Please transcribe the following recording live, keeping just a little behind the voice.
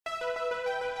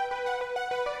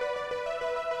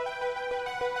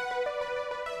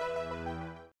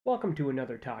Welcome to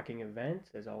another Talking Events.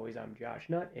 As always, I'm Josh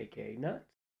Nutt, aka Nuts,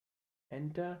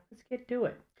 and let's get to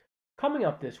it. Coming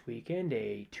up this weekend,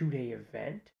 a two-day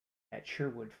event at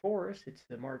Sherwood Forest. It's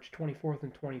the March 24th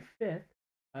and 25th.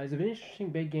 Is an interesting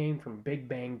big game from Big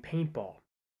Bang Paintball.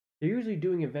 They're usually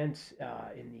doing events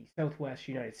in the Southwest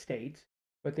United States,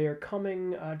 but they are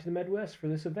coming to the Midwest for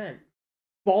this event.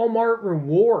 Ballmart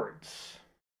Rewards.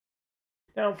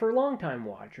 Now, for longtime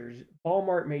watchers,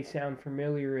 Ballmart may sound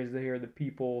familiar as they are the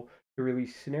people who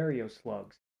release Scenario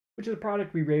Slugs, which is a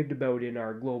product we raved about in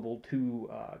our Global 2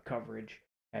 coverage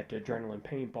at Adrenaline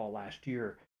Paintball last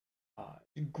year.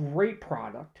 Great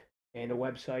product and a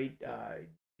website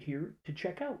here to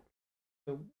check out.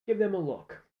 So give them a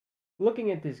look.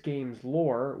 Looking at this game's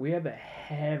lore, we have a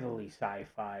heavily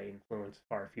sci-fi influenced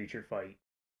Far Future fight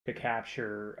to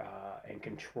capture and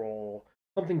control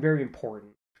something very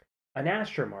important, an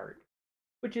Astromart,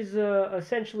 which is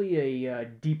essentially a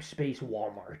deep space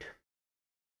Walmart.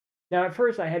 Now, at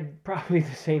first, I had probably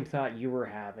the same thought you were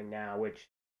having now, which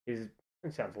is,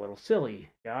 it sounds a little silly,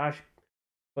 Josh.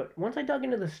 But once I dug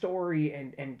into the story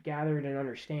and gathered an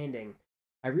understanding,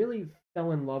 I really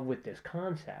fell in love with this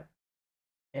concept.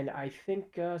 And I think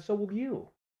so will you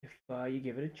if you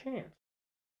give it a chance.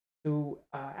 So,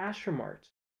 Astromarts,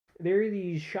 they're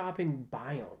these shopping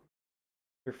biomes.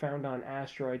 They're found on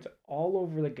asteroids all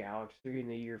over the galaxy in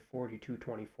the year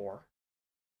 4224.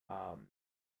 Um,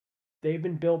 they've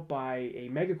been built by a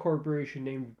megacorporation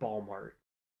named Ballmart.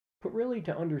 But really,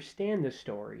 to understand this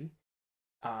story,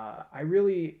 I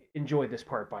really enjoyed this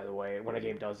part, by the way, when a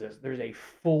game does this. There's a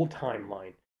full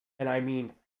timeline, and I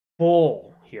mean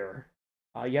full here.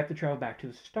 You have to travel back to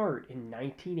the start in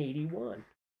 1981.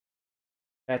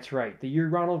 That's right, the year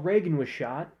Ronald Reagan was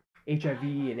shot, HIV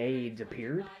and AIDS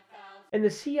appeared, and the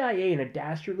CIA, in a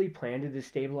dastardly plan to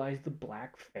destabilize the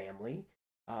black family,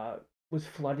 uh, was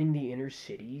flooding the inner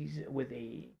cities with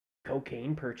a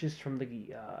cocaine purchased from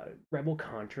the rebel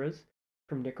Contras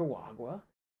from Nicaragua.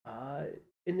 Uh,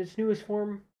 in its newest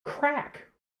form, crack.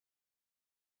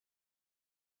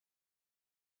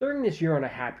 During this year, on a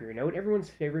happier note, everyone's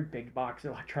favorite big box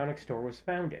electronics store was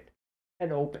founded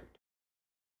and opened.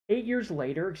 8 years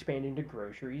later, expanding to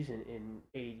groceries in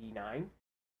 89.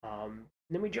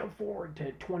 Then we jump forward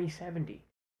to 2070.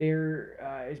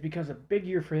 There is because a big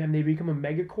year for them. They become a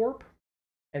megacorp,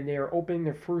 and they are opening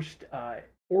their first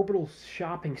orbital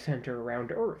shopping center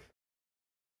around Earth.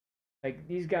 Like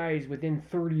these guys, within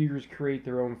 30 years, create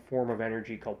their own form of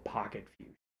energy called pocket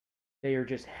fusion. They are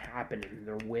just happening.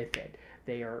 They're with it.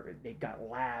 They got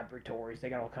laboratories. They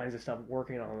got all kinds of stuff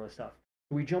working on all this stuff.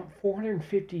 We jump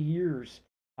 450 years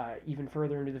even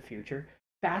further into the future.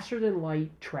 Faster than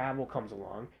light travel comes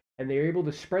along, and they're able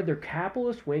to spread their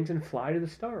capitalist wings and fly to the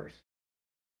stars.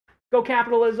 Go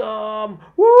capitalism!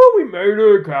 Woo! We made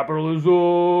it,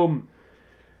 capitalism!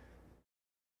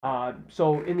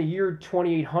 So in the year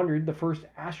 2800, the first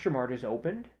Astromart is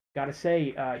opened. Gotta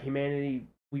say, humanity,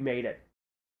 we made it.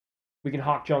 We can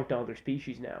hawk junk to other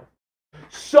species now.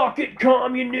 Suck it,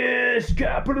 communist!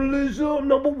 Capitalism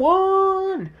number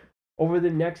one! Over the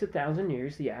next 1,000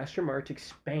 years, the Astromarts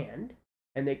expand,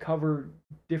 and they cover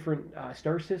different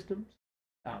star systems.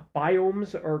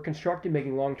 Biomes are constructed,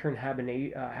 making long-term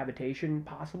habitation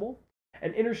possible.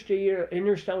 And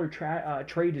interstellar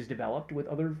trade is developed with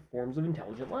other forms of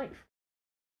intelligent life.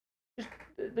 Just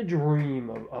the dream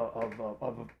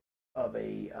of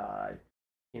a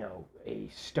a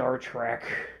Star Trek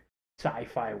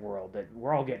sci-fi world that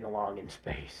we're all getting along in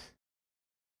space.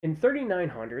 In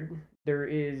 3900, there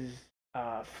is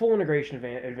full integration of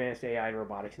advanced AI and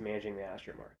robotics in managing the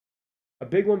Astromart. A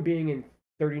big one being in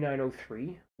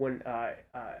 3903 when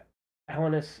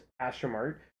Hellenis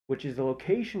Astromart, which is the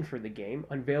location for the game,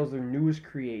 unveils their newest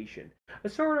creation, a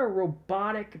sort of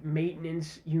robotic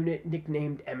maintenance unit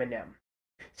nicknamed M&M.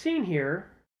 Seen here.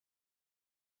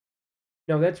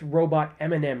 No, that's robot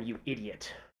M&M, you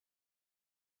idiot.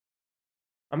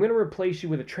 I'm going to replace you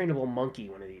with a trainable monkey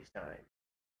one of these times.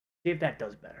 See if that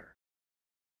does better.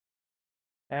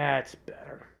 That's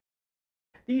better.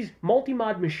 These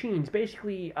multi-mod machines,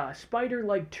 basically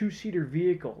spider-like two-seater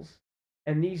vehicles,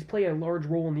 and these play a large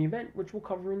role in the event, which we'll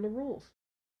cover in the rules.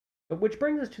 But which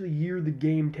brings us to the year the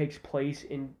game takes place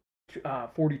in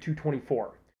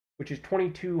 4224, which is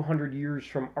 2,200 years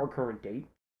from our current date.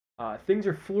 Things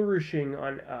are flourishing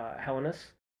on Hellenis,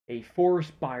 a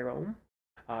forest biome.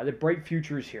 The bright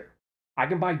future is here. I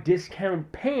can buy discount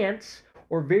pants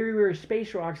or very rare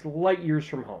space rocks light years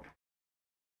from home.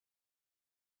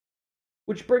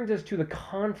 Which brings us to the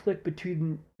conflict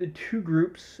between the two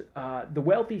groups, the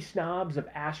wealthy snobs of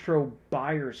Astro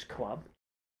Buyers Club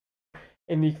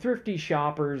and the thrifty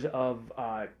shoppers of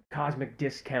Cosmic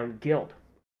Discount Guild.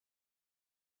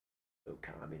 So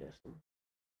communism.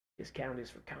 Discount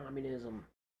is for communism.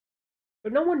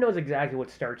 But no one knows exactly what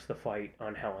starts the fight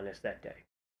on Hellenus that day.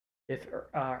 If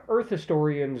Earth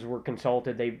historians were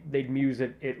consulted, they'd muse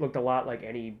it looked a lot like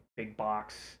any big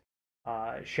box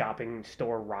shopping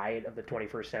store riot of the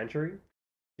 21st century.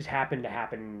 Just happened to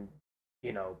happen,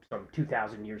 some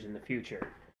 2,000 years in the future.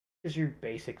 Just your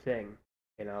basic thing.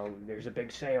 There's a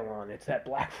big sale on. It's that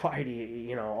Black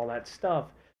Friday, all that stuff.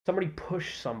 Somebody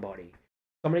pushed somebody.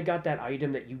 Somebody got that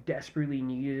item that you desperately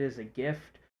needed as a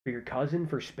gift for your cousin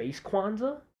for Space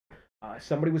Kwanzaa.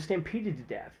 Somebody was stampeded to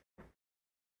death.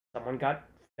 Someone got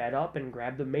fed up and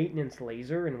grabbed the maintenance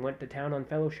laser and went to town on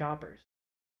fellow shoppers.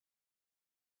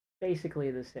 Basically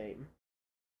the same.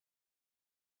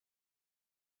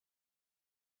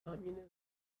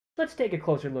 Let's take a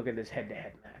closer look at this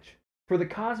head-to-head match. For the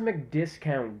Cosmic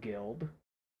Discount Guild,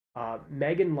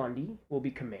 Megan Lundy will be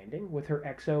commanding with her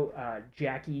EXO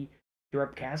Jackie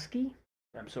Drupkaski.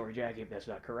 I'm sorry, Jackie, if that's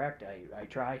not correct. I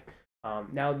try.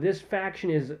 Now, this faction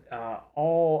is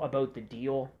all about the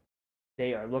deal.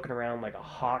 They are looking around like a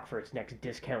hawk for its next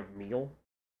discount meal.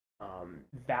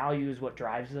 Value is what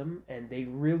drives them, and they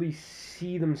really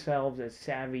see themselves as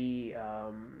savvy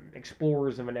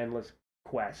explorers of an endless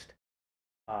quest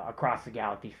across the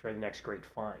galaxy for the next great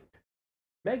find.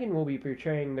 Megan will be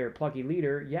portraying their plucky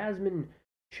leader, Yasmin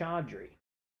Chaudhry.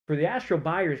 For the Astral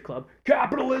Buyers Club,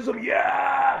 capitalism,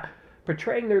 yeah!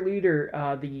 Portraying their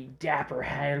leader, the dapper,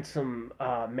 handsome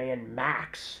man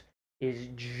Max, is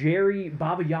Jerry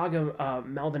Baba Yaga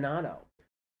Maldonado,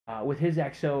 with his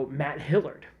EXO Matt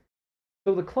Hillard.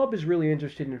 So the club is really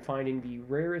interested in finding the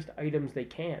rarest items they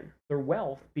can, their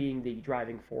wealth being the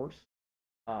driving force,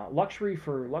 luxury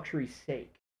for luxury's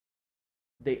sake.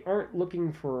 They aren't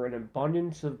looking for an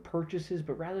abundance of purchases,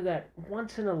 but rather that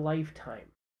once-in-a-lifetime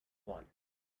one.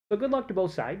 So good luck to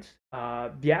both sides.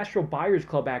 The Astral Buyers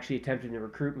Club actually attempted to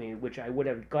recruit me, which I would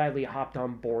have gladly hopped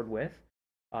on board with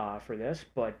for this,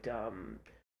 but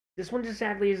this one just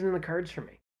sadly isn't in the cards for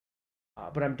me.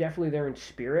 But I'm definitely there in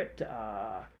spirit.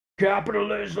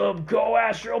 Capitalism, go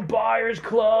Astral Buyers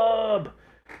Club!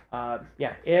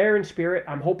 Yeah, air and spirit.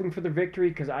 I'm hoping for the victory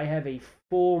because I have a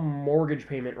full mortgage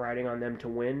payment riding on them to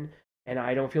win, and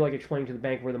I don't feel like explaining to the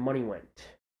bank where the money went.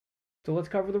 So let's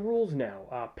cover the rules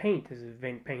now. Paint. This is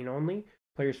event paint only.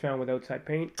 Players found with outside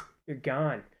paint, you're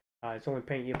gone. It's only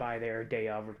paint you buy there day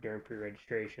of or during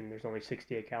pre-registration. There's only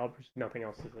 68 calibers. Nothing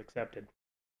else is accepted.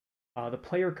 The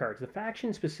player cards. The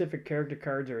faction-specific character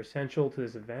cards are essential to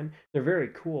this event. They're very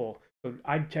cool. So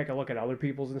I'd take a look at other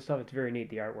people's and stuff. It's very neat,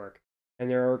 the artwork. And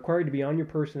they're required to be on your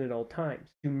person at all times.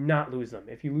 Do not lose them.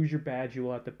 If you lose your badge, you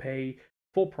will have to pay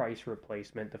full price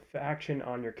replacement. The faction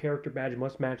on your character badge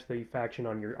must match the faction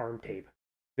on your arm tape.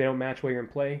 If they don't match while you're in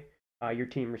play, your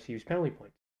team receives penalty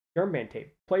points. Your armband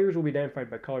tape. Players will be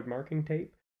identified by colored marking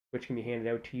tape, which can be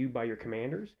handed out to you by your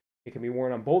commanders. It can be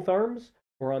worn on both arms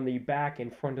or on the back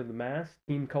and front of the mask.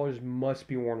 Team colors must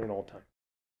be worn at all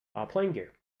times. Playing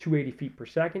gear. 280 feet per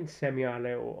second,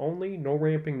 semi-auto only, no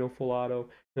ramping, no full auto,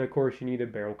 and of course you need a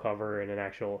barrel cover and an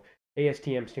actual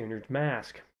ASTM standards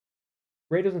mask.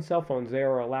 Radios and cell phones, they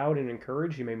are allowed and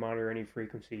encouraged. You may monitor any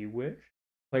frequency you wish.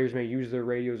 Players may use their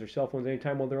radios or cell phones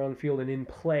anytime while they're on the field and in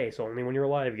play, so only when you're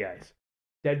alive, guys.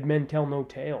 Dead men tell no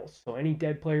tales, so any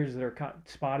dead players that are caught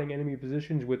spotting enemy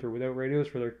positions with or without radios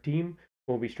for their team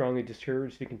will be strongly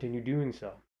discouraged to continue doing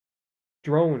so.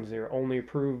 Drones, they're only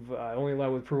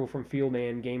allowed with approval from field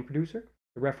and game producer.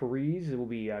 The referees will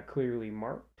be clearly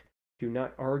marked. Do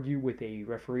not argue with a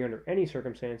referee under any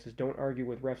circumstances. Don't argue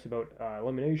with refs about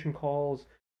elimination calls.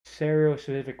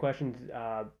 Specific questions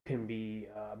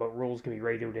about rules can be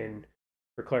radioed in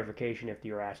for clarification if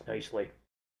you're asked nicely.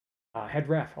 Head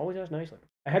ref, always ask nicely.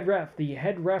 The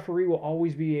head referee will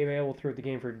always be available throughout the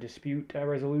game for dispute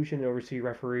resolution and oversee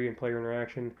referee and player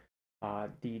interaction.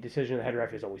 The decision of the head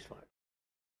ref is always fine.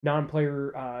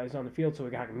 Non-player is on the field, so we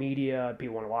got media,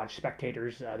 people want to watch,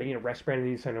 spectators. They need a wristband and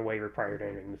they need to send a waiver prior to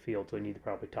entering the field, so they need to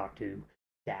probably talk to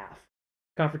staff.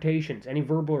 Confrontations. Any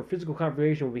verbal or physical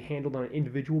confrontation will be handled on an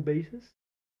individual basis.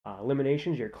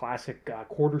 Eliminations, your classic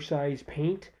quarter-size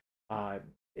paint.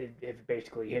 If it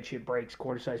basically hits you, breaks,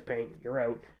 quarter-size paint, you're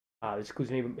out. This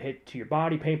includes any hit to your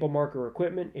body, paintball marker, or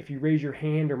equipment. If you raise your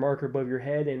hand or marker above your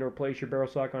head and or place your barrel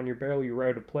stock on your barrel, you're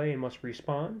out of play and must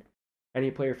respawn. Any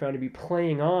player found to be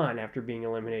playing on after being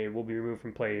eliminated will be removed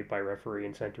from play by referee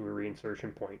and sent to a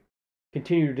reinsertion point.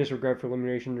 Continue to disregard for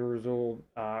elimination rules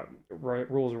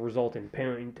will result in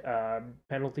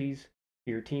penalties to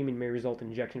your team and may result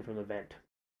in ejection from the event.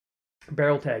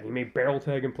 Barrel tag. You may barrel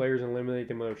tag in players and eliminate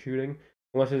them without shooting.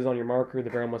 Unless it is on your marker, the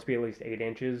barrel must be at least 8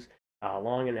 inches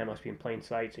long, and that must be in plain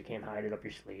sight, so you can't hide it up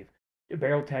your sleeve. To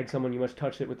barrel tag someone, you must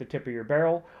touch it with the tip of your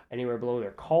barrel anywhere below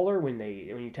their collar. When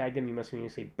you tag them, you must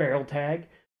immediately barrel tag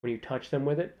when you touch them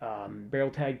with it. Barrel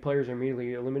tag players are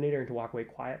immediately eliminated and to walk away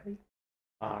quietly.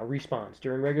 Respawns.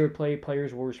 During regular play,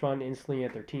 players will respond instantly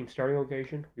at their team's starting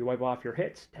location. You wipe off your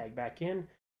hits, tag back in.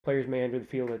 Players may enter the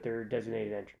field at their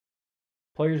designated entrance.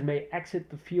 Players may exit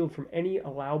the field from any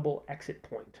allowable exit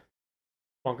point.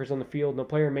 Bunkers on the field. No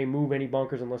player may move any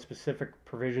bunkers unless specific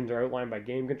provisions are outlined by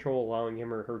game control, allowing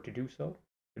him or her to do so.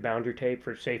 The boundary tape,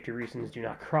 for safety reasons, do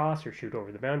not cross or shoot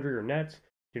over the boundary or nets.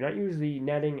 Do not use the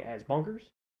netting as bunkers.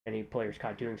 Any players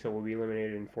caught doing so will be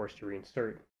eliminated and forced to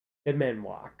reinsert. Dead men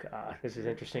walk. This is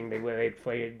interesting. They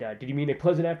played. Did you mean a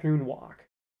pleasant afternoon walk?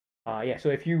 Yeah. So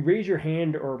if you raise your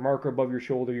hand or marker above your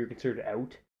shoulder, you're considered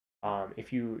out.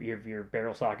 If your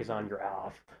barrel stock is on, you're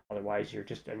off. Otherwise, you're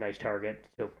just a nice target.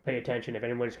 So pay attention. If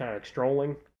anyone's kind of like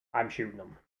strolling, I'm shooting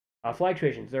them. Flag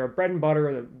stations. They're bread and butter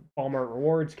of the Ballmart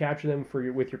Rewards. Capture them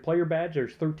with your player badge.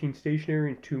 There's 13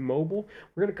 stationary and 2 mobile.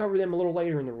 We're going to cover them a little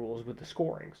later in the rules with the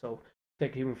scoring. So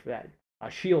take a for that.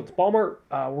 Shields. Ballmart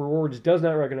Rewards does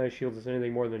not recognize shields as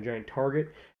anything more than a giant target.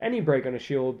 Any break on a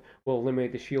shield will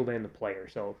eliminate the shield and the player.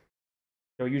 So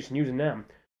no use in using them.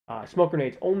 Smoke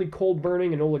grenades. Only cold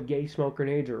burning and Enola Gay smoke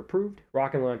grenades are approved.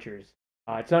 Rocket launchers.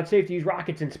 It's not safe to use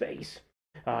rockets in space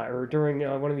or during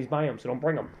one of these biomes, so don't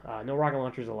bring them. No rocket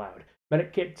launchers allowed.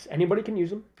 Medic kits. Anybody can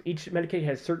use them. Each medic kit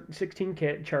has 16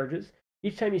 kit charges.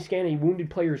 Each time you scan a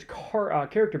wounded player's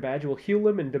character badge, it will heal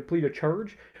them and deplete a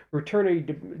charge. Return a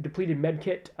depleted med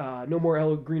kit, no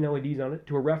more green LEDs on it,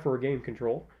 to a ref or a game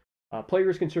control.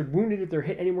 Players considered wounded if they're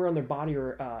hit anywhere on their body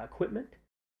or equipment.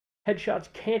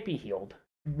 Headshots can't be healed.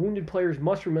 Wounded players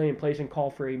must remain in place and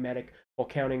call for a medic while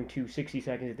counting to 60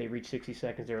 seconds. If they reach 60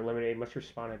 seconds, they're eliminated. Must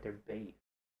respond at their bait.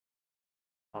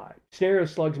 Scenario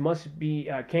slugs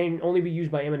can only be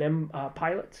used by M&M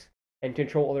pilots and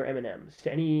control other M&Ms.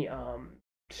 To any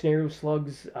scenario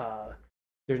slugs,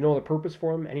 there's no other purpose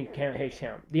for them. Any can't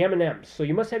count. The M&Ms. So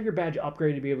you must have your badge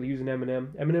upgraded to be able to use an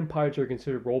M&M. M&M pilots are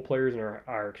considered role players and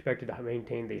are expected to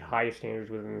maintain the highest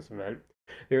standards within this event.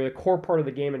 They're the core part of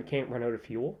the game and can't run out of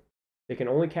fuel. They can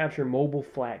only capture mobile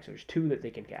flags. There's 2 that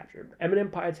they can capture.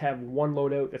 M&M pilots have 1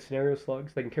 loadout that's scenario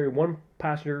slugs. They can carry 1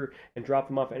 passenger and drop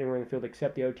them off anywhere in the field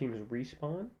except the other team's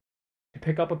respawn. To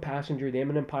pick up a passenger, the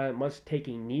M&M pilot must take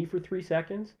a knee for 3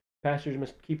 seconds. Passengers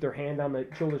must keep their hand on the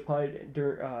shoulder's pilot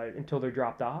until they're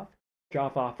dropped off.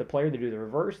 Drop off the player. They do the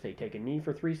reverse. They take a knee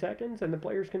for 3 seconds, and the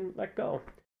players can let go.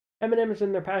 M&Ms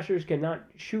and their passengers cannot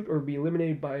shoot or be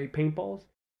eliminated by paintballs,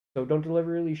 so don't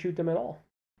deliberately shoot them at all.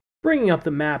 Bringing up the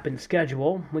map and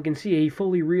schedule, we can see a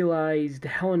fully realized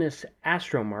Hellenist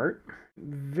Astromart.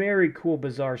 Very cool,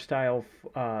 bizarre style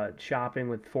shopping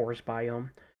with forest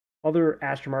biome. Other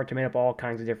Astromarts are made up all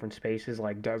kinds of different spaces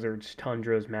like deserts,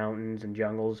 tundras, mountains, and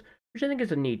jungles, which I think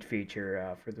is a neat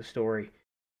feature for the story.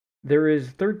 There is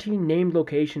 13 named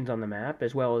locations on the map,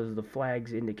 as well as the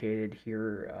flags indicated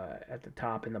here at the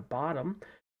top and the bottom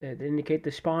that indicate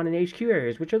the spawn and HQ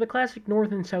areas, which are the classic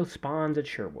north and south spawns at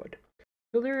Sherwood.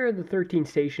 So there are the 13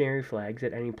 stationary flags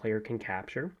that any player can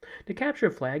capture. To capture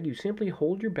a flag, you simply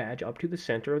hold your badge up to the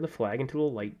center of the flag until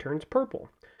the light turns purple.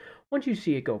 Once you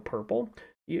see it go purple,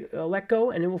 you let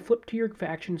go and it will flip to your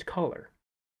faction's color.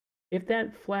 If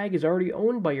that flag is already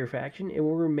owned by your faction, it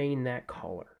will remain that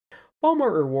color.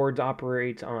 Ballmart Rewards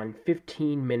operates on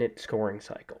 15-minute scoring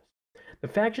cycles. The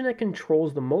faction that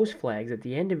controls the most flags at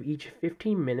the end of each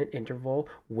 15-minute interval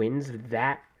wins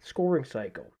that scoring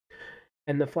cycle.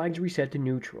 And the flags reset to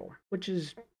neutral, which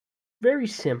is very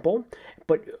simple,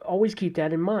 but always keep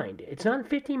that in mind. It's not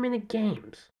 15-minute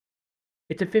games.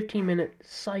 It's a 15-minute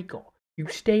cycle. You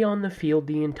stay on the field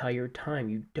the entire time.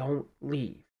 You don't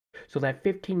leave. So that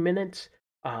 15 minutes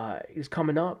is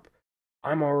coming up.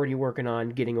 I'm already working on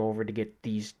getting over to get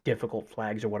these difficult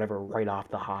flags or whatever right off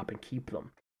the hop and keep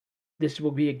them. This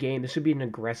will be a game. This will be an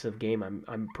aggressive game.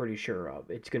 I'm pretty sure of.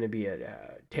 It's going to be a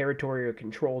territorial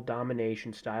control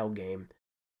domination style game.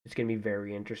 It's going to be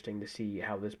very interesting to see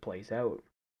how this plays out.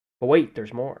 But wait,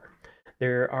 there's more.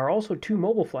 There are also 2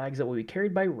 mobile flags that will be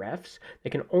carried by refs that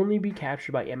can only be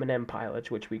captured by M&M pilots,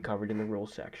 which we covered in the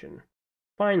rules section.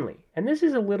 Finally, and this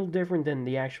is a little different than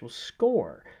the actual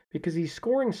score, because these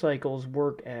scoring cycles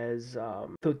work as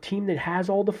the team that has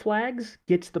all the flags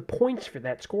gets the points for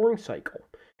that scoring cycle,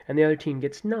 and the other team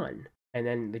gets none. And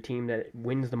then the team that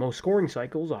wins the most scoring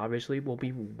cycles obviously will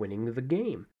be winning the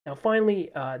game. Now,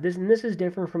 finally, this is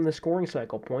different from the scoring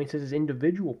cycle points. This is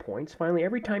individual points. Finally,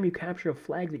 every time you capture a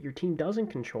flag that your team doesn't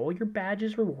control, your badge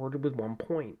is rewarded with 1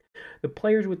 point. The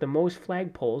players with the most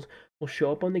flag pulls will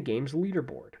show up on the game's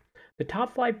leaderboard. The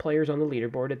top 5 players on the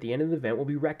leaderboard at the end of the event will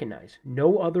be recognized.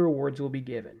 No other awards will be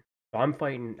given. So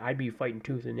I'd be fighting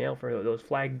tooth and nail for those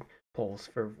flag pulls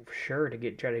for sure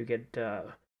to try to get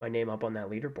my name up on that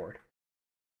leaderboard.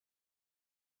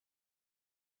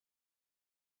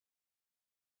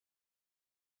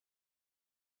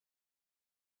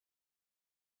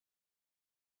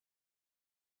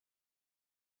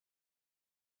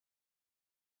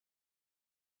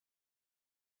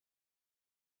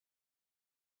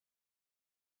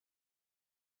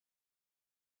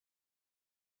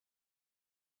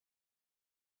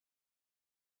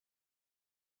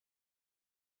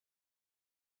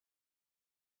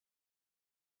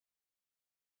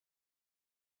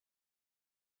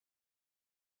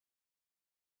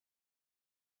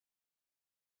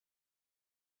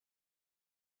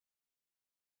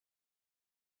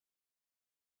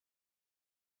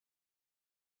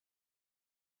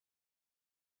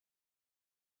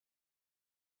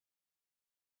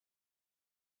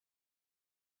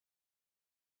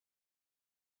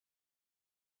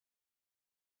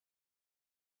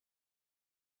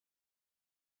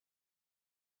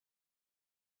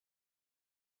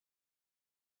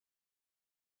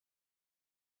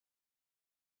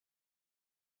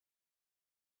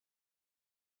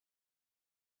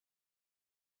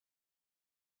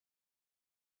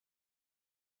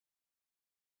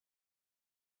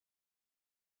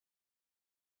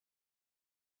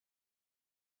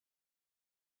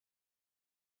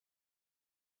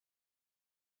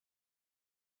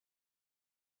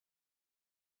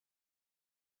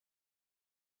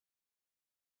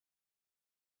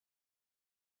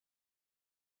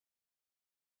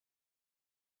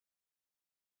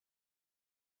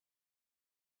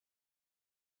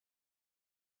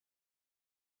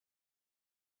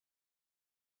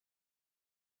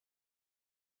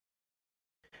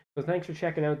 So thanks for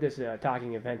checking out this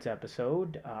Talking Events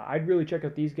episode. I'd really check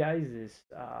out these guys, this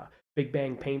Big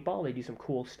Bang Paintball. They do some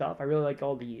cool stuff. I really like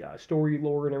all the story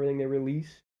lore and everything they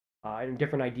release, and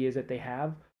different ideas that they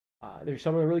have. There's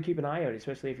someone to really keep an eye out,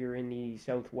 especially if you're in the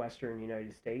southwestern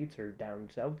United States or down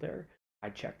south there.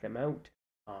 I'd check them out.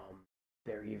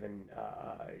 They're even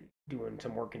doing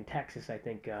some work in Texas, I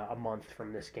think, a month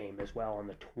from this game as well, on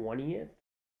the 20th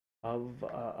of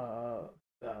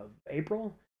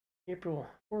April. April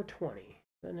 420. Is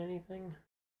that anything?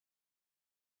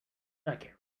 I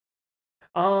care.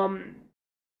 Um.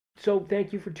 So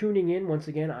thank you for tuning in once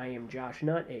again. I am Josh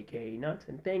Nutt, aka Nuts,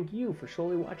 and thank you for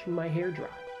slowly watching my hair dry.